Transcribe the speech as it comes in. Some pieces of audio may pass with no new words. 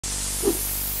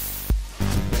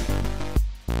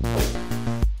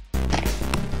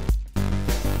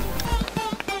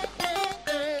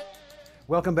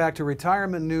Welcome back to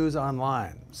Retirement News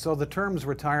Online. So the terms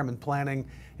retirement planning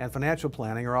and financial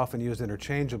planning are often used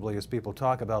interchangeably as people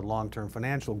talk about long-term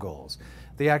financial goals.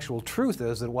 The actual truth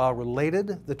is that while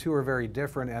related, the two are very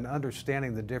different, and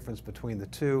understanding the difference between the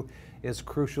two is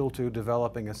crucial to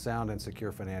developing a sound and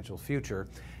secure financial future.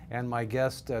 And my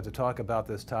guest to talk about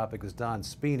this topic is Don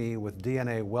Spini with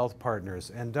DNA Wealth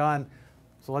Partners. And Don,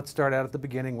 so let's start out at the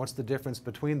beginning. What's the difference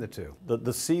between the two?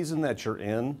 The season that you're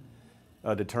in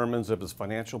determines if it's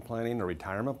financial planning or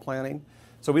retirement planning.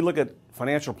 So we look at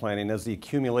financial planning as the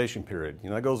accumulation period.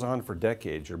 That goes on for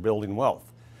decades. You're building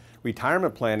wealth.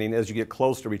 Retirement planning, as you get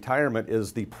close to retirement,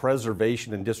 is the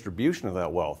preservation and distribution of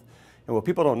that wealth. And what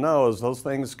people don't know is those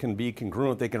things can be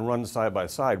congruent. They can run side by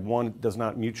side. One does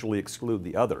not mutually exclude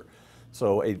the other.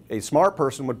 So a smart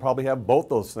person would probably have both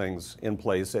those things in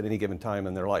place at any given time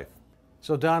in their life.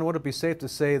 So Don, would it be safe to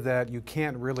say that you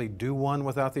can't really do one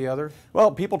without the other?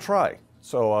 Well, people try.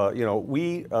 So,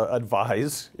 we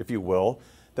advise, if you will,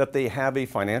 that they have a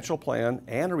financial plan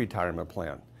and a retirement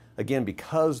plan. Again,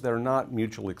 because they're not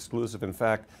mutually exclusive. In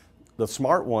fact, the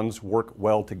smart ones work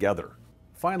well together.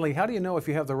 Finally, how do you know if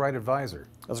you have the right advisor?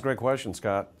 That's a great question,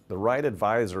 Scott. The right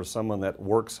advisor is someone that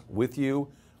works with you,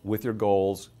 with your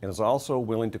goals, and is also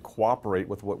willing to cooperate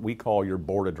with what we call your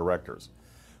board of directors.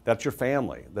 That's your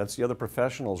family. That's the other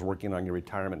professionals working on your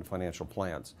retirement and financial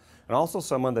plans. And also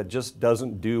someone that just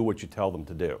doesn't do what you tell them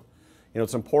to do.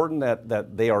 It's important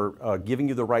that they are giving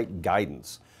you the right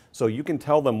guidance. So you can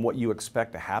tell them what you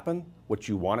expect to happen, what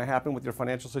you want to happen with your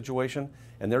financial situation,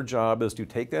 and their job is to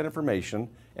take that information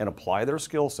and apply their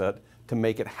skill set to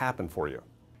make it happen for you.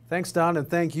 Thanks, Don, and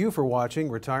thank you for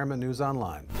watching Retirement News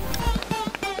Online.